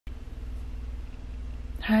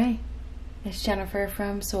Hi, it's Jennifer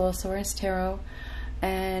from Soul Source Tarot,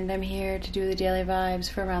 and I'm here to do the daily vibes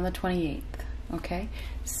for around the 28th. Okay,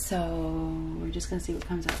 so we're just gonna see what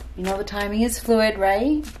comes up. You know the timing is fluid,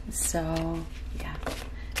 right? So yeah,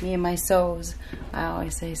 me and my so's. I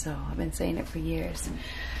always say so. I've been saying it for years.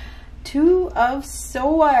 Two of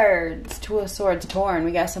Swords. Two of Swords, torn.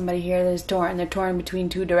 We got somebody here that's torn. They're torn between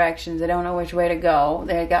two directions. They don't know which way to go.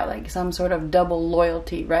 They got like some sort of double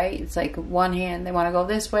loyalty, right? It's like one hand they want to go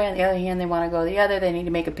this way, and the other hand they want to go the other. They need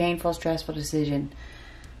to make a painful, stressful decision.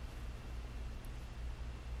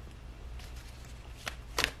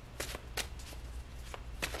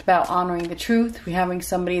 It's about honoring the truth. We're having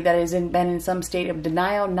somebody that has been in some state of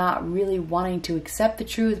denial, not really wanting to accept the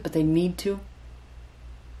truth, but they need to.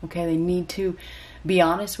 Okay, they need to be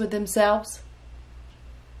honest with themselves.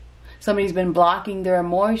 Somebody's been blocking their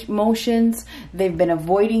emotions. They've been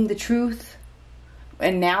avoiding the truth.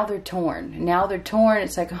 And now they're torn. Now they're torn.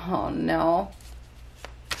 It's like, oh no.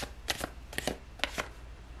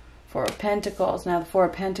 Four of Pentacles. Now the Four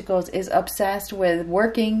of Pentacles is obsessed with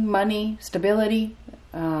working, money, stability,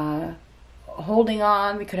 holding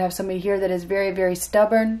on. We could have somebody here that is very, very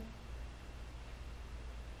stubborn.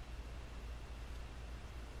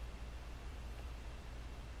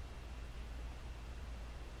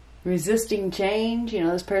 Resisting change. You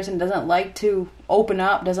know, this person doesn't like to open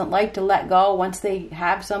up, doesn't like to let go. Once they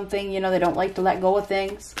have something, you know, they don't like to let go of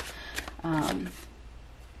things.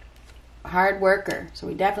 Hard worker. So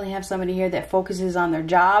we definitely have somebody here that focuses on their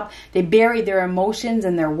job. They bury their emotions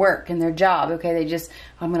in their work and their job. Okay, they just,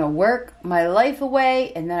 I'm going to work my life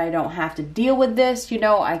away and then I don't have to deal with this. You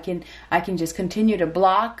know, I can just continue to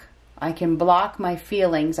block. I can block my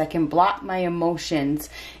feelings. I can block my emotions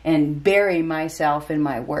and bury myself in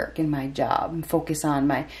my work, in my job, and focus on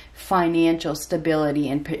my financial stability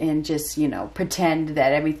and just, you know, pretend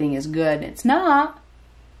that everything is good. It's not.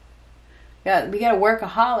 Yeah, we got a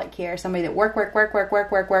workaholic here. Somebody that work.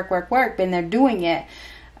 And they're doing it,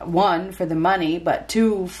 one, for the money, but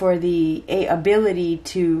two, for the ability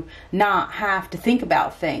to not have to think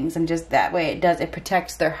about things. And just that way it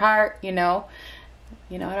protects their heart, you know.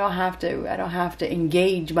 You know, I don't have to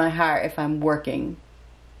engage my heart if I'm working.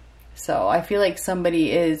 So I feel like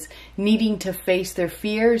somebody is needing to face their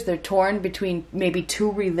fears. They're torn between maybe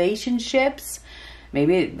two relationships.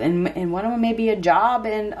 Maybe, and one of them may be a job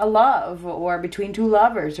and a love, or between two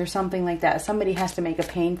lovers or something like that. Somebody has to make a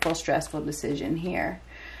painful, stressful decision here.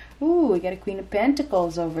 Ooh, we got a Queen of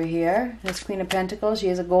Pentacles over here. This Queen of Pentacles, she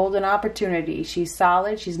has a golden opportunity. She's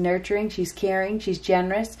solid, she's nurturing, she's caring, she's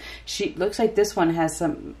generous. She looks like this one has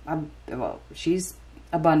some, well, she's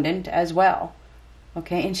abundant as well.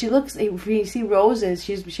 Okay, and she looks, if you see roses,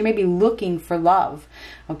 she may be looking for love.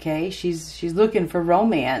 Okay, she's looking for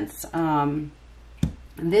romance.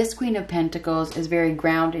 This Queen of Pentacles is very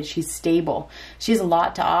grounded. She's stable. She has a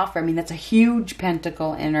lot to offer. I mean, that's a huge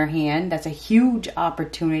pentacle in her hand. That's a huge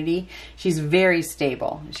opportunity. She's very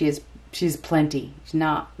stable. She's plenty. She's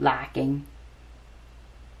not lacking.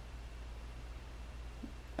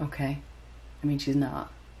 Okay. I mean, she's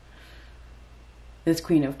not. This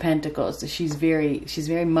Queen of Pentacles, she's very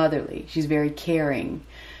motherly. She's very caring,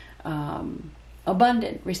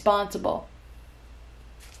 abundant, responsible.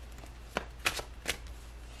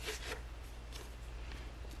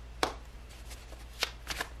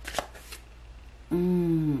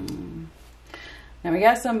 Now we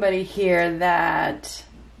got somebody here that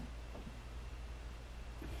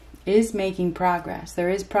is making progress. There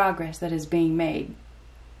is progress that is being made.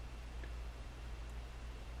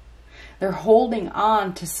 They're holding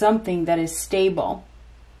on to something that is stable.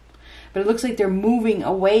 But it looks like they're moving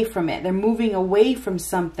away from it. They're moving away from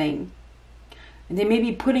something. And they may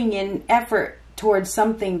be putting in effort towards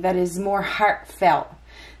something that is more heartfelt.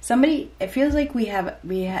 Somebody, it feels like we have,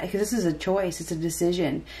 because this is a choice, it's a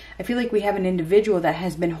decision. I feel like we have an individual that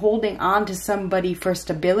has been holding on to somebody for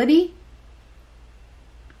stability.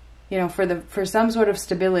 You know, for some sort of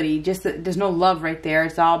stability. Just that there's no love right there.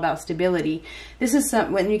 It's all about stability. This is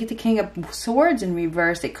when you get the King of Swords in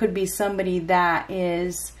reverse, it could be somebody that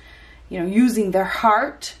is, you know, using their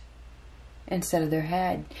heart instead of their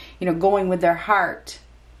head. You know, going with their heart.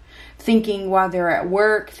 Thinking while they're at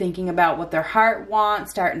work, thinking about what their heart wants,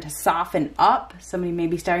 starting to soften up. Somebody may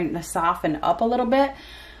be starting to soften up a little bit.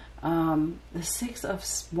 The Six of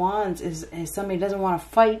Wands is somebody who doesn't want to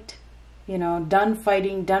fight. You know, done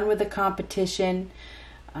fighting, done with the competition.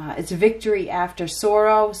 It's victory after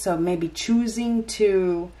sorrow. So maybe choosing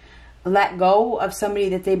to let go of somebody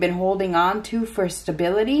that they've been holding on to for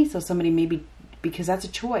stability. So somebody maybe, because that's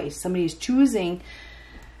a choice. Somebody is choosing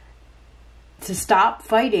to stop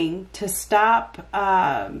fighting, to stop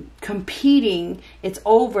competing. It's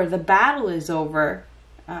over. The battle is over.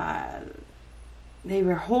 They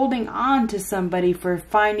were holding on to somebody for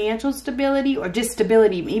financial stability, or just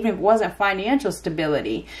stability, even if it wasn't financial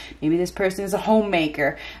stability. Maybe this person is a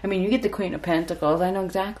homemaker. I mean, you get the Queen of Pentacles. I know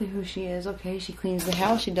exactly who she is. Okay, she cleans the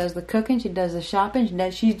house. She does the cooking. She does the shopping.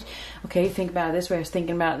 Okay, think about it this way. I was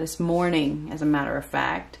thinking about it this morning, as a matter of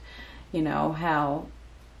fact. You know, how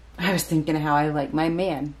I was thinking how I like my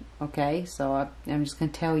man. Okay, so I'm just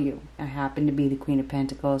going to tell you. I happen to be the Queen of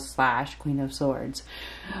Pentacles / Queen of Swords.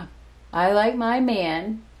 I like my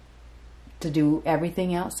man to do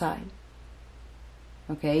everything outside.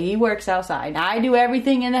 Okay, he works outside. I do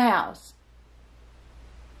everything in the house.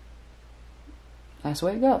 That's the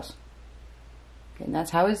way it goes. Okay, and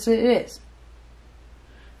that's how it is.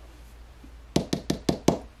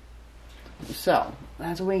 So,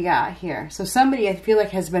 that's what we got here. So somebody, I feel like,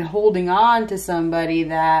 has been holding on to somebody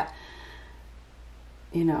that,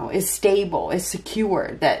 you know, is stable, is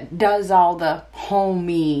secure, that does all the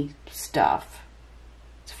homey stuff.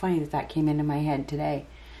 It's funny that that came into my head today.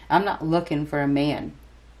 I'm not looking for a man.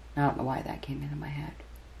 I don't know why that came into my head.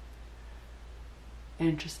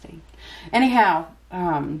 Interesting. Anyhow,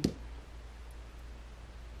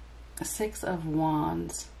 Six of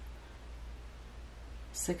Wands.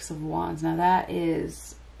 Six of Wands. Now that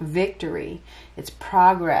is victory. It's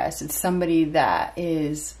progress. It's somebody that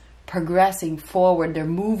is progressing forward. They're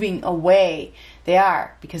moving away. They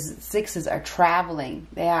are, because sixes are traveling.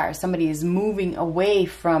 They are. Somebody is moving away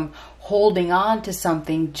from holding on to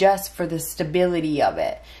something just for the stability of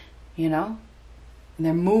it, you know? And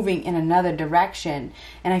they're moving in another direction.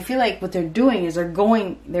 And I feel like what they're doing is they're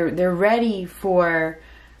ready for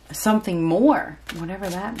something more, whatever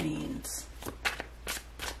that means.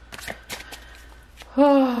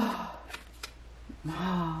 Oh,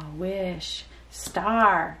 wish,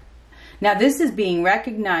 star. Now this is being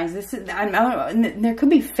recognized. This is, there could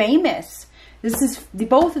be famous. This is,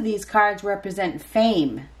 both of these cards represent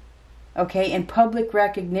fame, okay, and public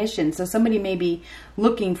recognition. So somebody may be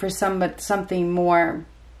looking for something more,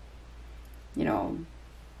 you know,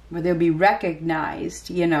 where they'll be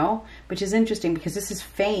recognized, you know, which is interesting because this is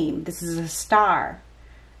fame. This is a star.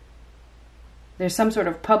 There's some sort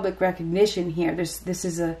of public recognition here. I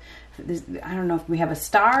don't know if we have a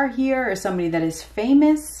star here or somebody that is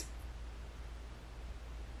famous.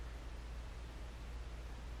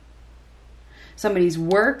 Somebody's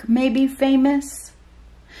work may be famous.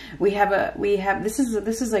 This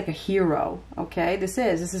is like a hero, okay? This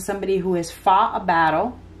is somebody who has fought a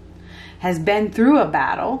battle, has been through a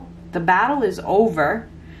battle. The battle is over.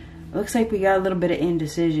 It looks like we got a little bit of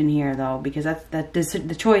indecision here, though, because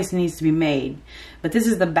the choice needs to be made. But this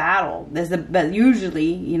is the battle. But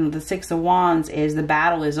usually, you know, the Six of Wands is the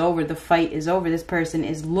battle is over, the fight is over. This person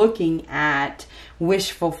is looking at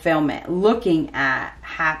wish fulfillment, looking at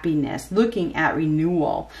happiness, looking at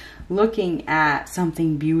renewal, looking at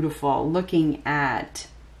something beautiful, looking at,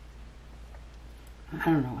 I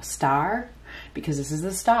don't know, a star, because this is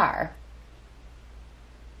the star.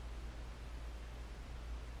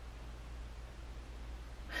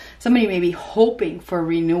 Somebody may be hoping for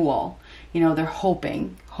renewal. You know, they're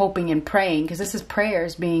hoping and praying, because this is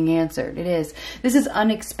prayers being answered. It is. This is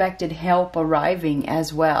unexpected help arriving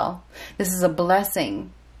as well. This is a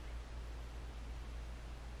blessing.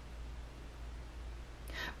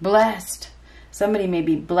 Blessed. Somebody may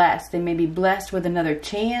be blessed. They may be blessed with another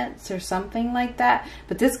chance or something like that.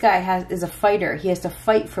 But this guy is a fighter. He has to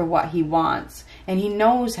fight for what he wants. And he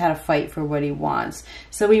knows how to fight for what he wants.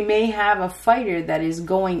 So we may have a fighter that is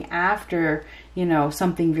going after, you know,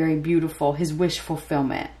 something very beautiful, his wish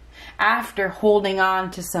fulfillment. After holding on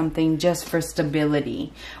to something just for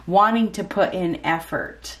stability. Wanting to put in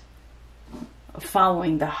effort.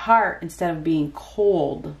 Following the heart instead of being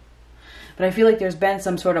cold. But I feel like there's been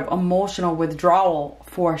some sort of emotional withdrawal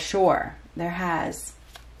for sure. There has.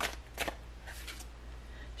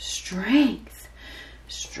 Strength.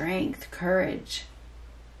 Strength, courage,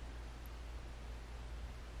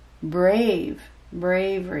 bravery.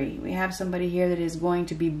 We have somebody here that is going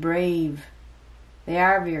to be brave. They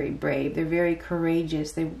are very brave. They're very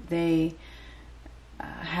courageous. They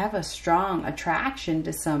have a strong attraction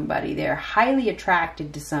to somebody. They're highly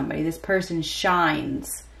attracted to somebody. This person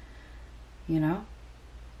shines, you know.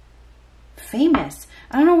 Famous.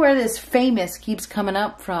 I don't know where this famous keeps coming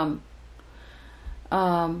up from.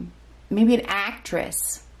 Maybe an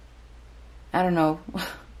actress. I don't know.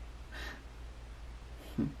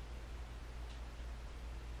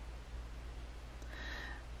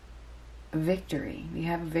 victory. We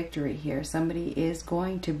have a victory here. Somebody is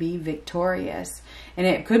going to be victorious. And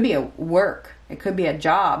it could be a work. It could be a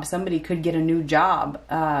job. Somebody could get a new job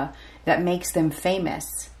that makes them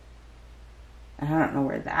famous. I don't know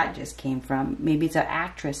where that just came from. Maybe it's an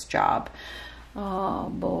actress job. Oh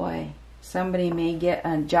boy. Somebody may get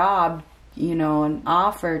a job, you know, an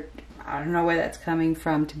offer. I don't know where that's coming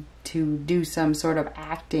from, to do some sort of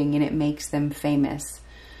acting, and it makes them famous.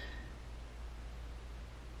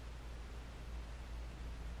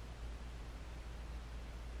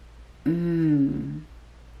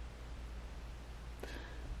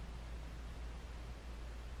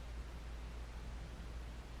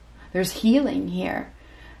 There's healing here.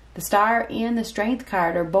 The Star and the Strength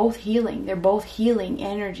card are both healing. They're both healing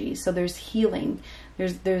energies. So there's healing.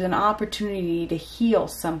 There's an opportunity to heal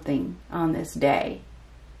something on this day.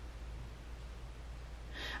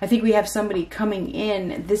 I think we have somebody coming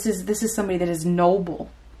in. This is somebody that is noble.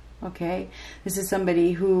 Okay? This is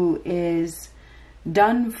somebody who is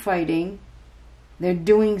done fighting. They're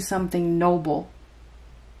doing something noble.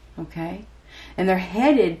 Okay? And they're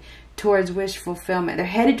headed towards wish fulfillment. They're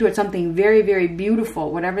headed towards something very, very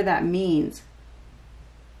beautiful, whatever that means.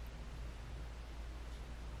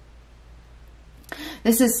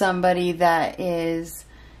 This is somebody that is,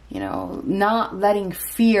 you know, not letting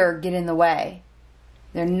fear get in the way.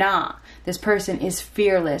 They're not. This person is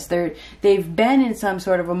fearless. They've been in some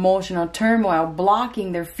sort of emotional turmoil,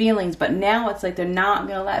 blocking their feelings, but now it's like they're not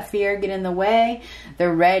going to let fear get in the way.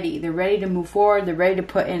 They're ready. They're ready to move forward. They're ready to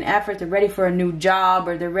put in effort. They're ready for a new job,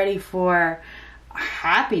 or they're ready for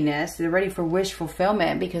happiness. They're ready for wish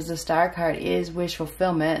fulfillment, because the Star card is wish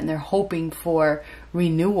fulfillment, and they're hoping for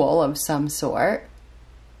renewal of some sort.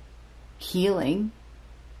 Healing.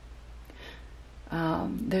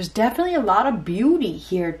 There's definitely a lot of beauty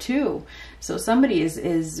here too. So somebody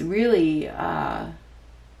is really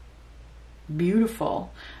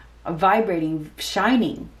beautiful, vibrating,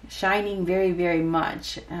 shining very, very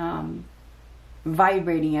much,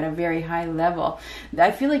 vibrating at a very high level.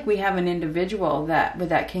 I feel like we have an individual that, with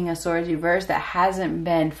that King of Swords reverse, that hasn't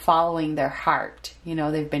been following their heart. You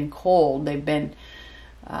know, they've been cold. They've been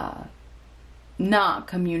not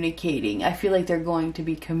communicating. I feel like they're going to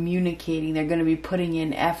be communicating. They're going to be putting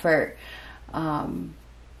in effort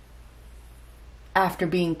after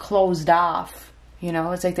being closed off. You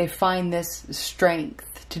know, it's like they find this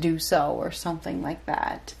strength to do so, or something like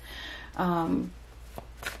that.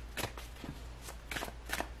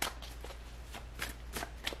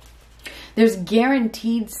 There's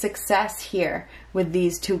guaranteed success here with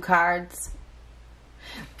these two cards.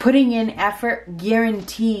 Putting in effort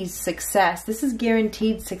guarantees success. This is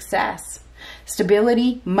guaranteed success.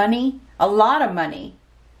 Stability, money, a lot of money.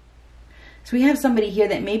 So we have somebody here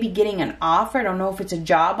that may be getting an offer. I don't know if it's a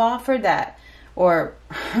job offer that, or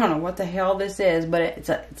I don't know what the hell this is, but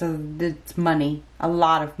it's money, a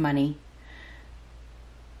lot of money.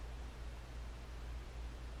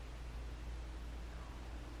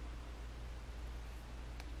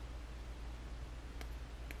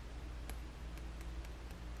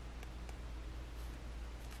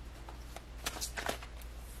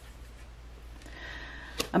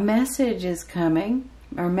 A message is coming,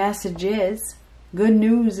 or messages. Good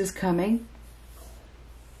news is coming.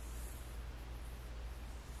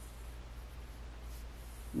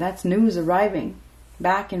 That's news arriving.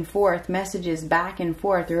 Back and forth, messages back and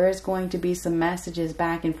forth. There is going to be some messages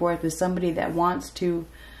back and forth with somebody that wants to,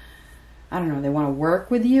 I don't know, they want to work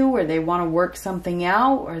with you, or they want to work something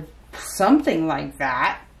out, or something like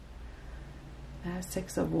that.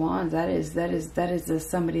 Six of Wands. That is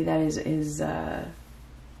somebody that is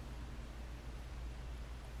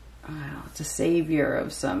I don't know, it's a savior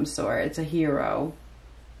of some sort. It's a hero.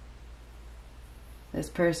 This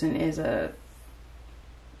person is a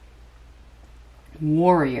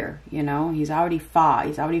warrior, you know. He's already fought.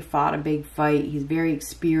 He's already fought a big fight. He's very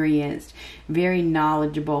experienced, very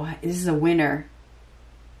knowledgeable. This is a winner.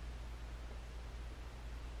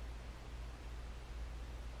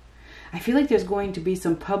 I feel like there's going to be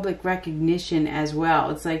some public recognition as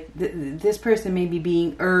well. It's like this person may be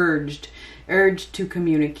being urged to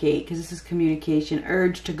communicate, because this is communication.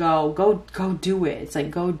 Urged to go do it. It's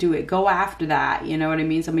like, go do it. Go after that. You know what I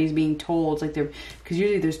mean? Somebody's being told. It's like because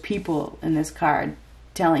usually there's people in this card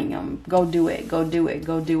telling them, go do it, go do it,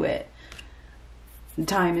 go do it. The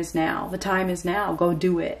time is now. The time is now. Go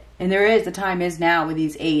do it. And there is, the time is now with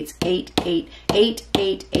these eights. 8, 8, 8,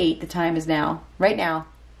 8, 8. The time is now. Right now.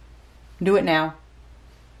 Do it now.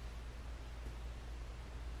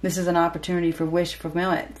 This is an opportunity for wish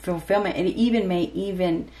fulfillment. It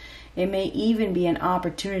may even be an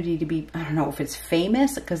opportunity to be, I don't know if it's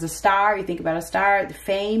famous, because the star, you think about a star, the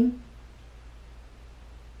fame.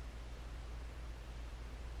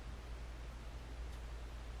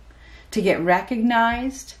 to get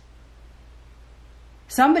recognized.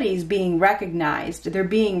 Somebody's being recognized. They're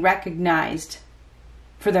being recognized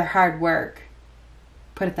for their hard work.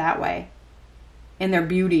 Put it that way. In their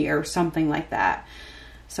beauty or something like that.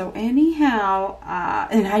 So anyhow,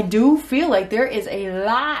 and I do feel like there is a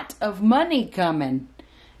lot of money coming.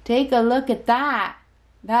 Take a look at that.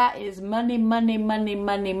 That is money, money, money,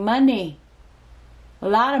 money, money. A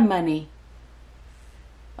lot of money.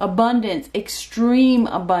 Abundance, extreme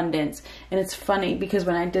abundance. And it's funny because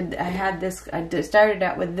when I started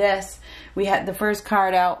out with this. We had the first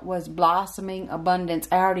card out was blossoming abundance.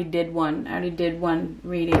 I already did one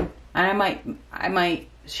reading. I might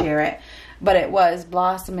share it, but it was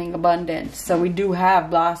blossoming abundance. So we do have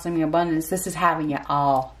blossoming abundance. This is having it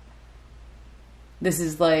all. This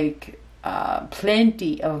is like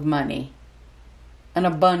plenty of money, an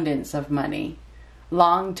abundance of money,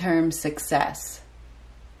 long-term success,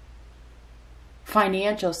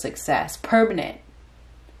 financial success, permanent.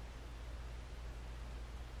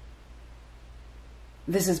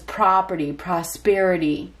 This is property,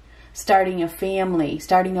 prosperity, starting a family,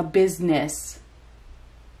 starting a business,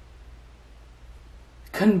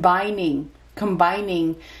 combining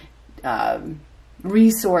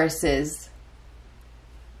resources,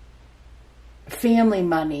 family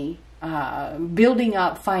money, building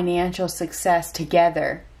up financial success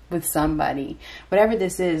together with somebody. Whatever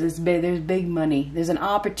this is big. There's big money. There's an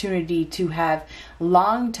opportunity to have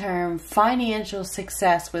long-term financial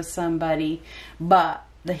success with somebody, but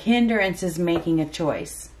the hindrance is making a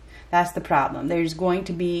choice. That's the problem. There's going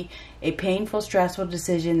to be a painful, stressful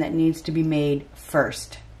decision that needs to be made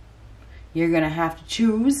first. You're going to have to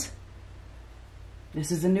choose.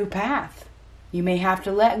 This is a new path. You may have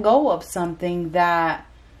to let go of something that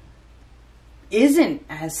isn't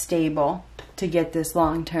as stable to get this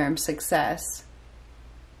long-term success,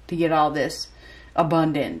 to get all this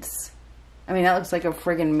abundance. I mean, that looks like a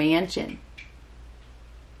friggin' mansion.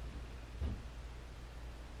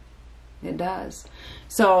 It does.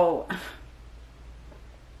 So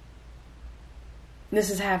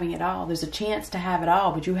this is having it all. There's a chance to have it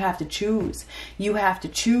all, but you have to choose. You have to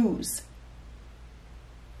choose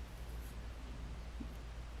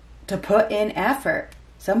to put in effort.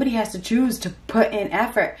 Somebody has to choose to put in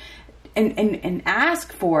effort and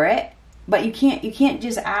ask for it, but you can't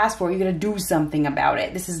just ask for it. You got to do something about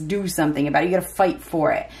it. This is do something about it. You got to fight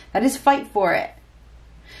for it. That is fight for it.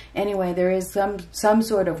 Anyway, there is some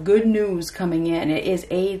sort of good news coming in. It is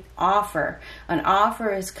an offer. An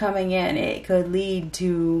offer is coming in. It could lead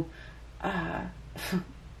to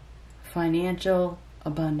financial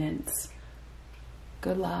abundance.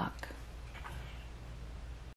 Good luck.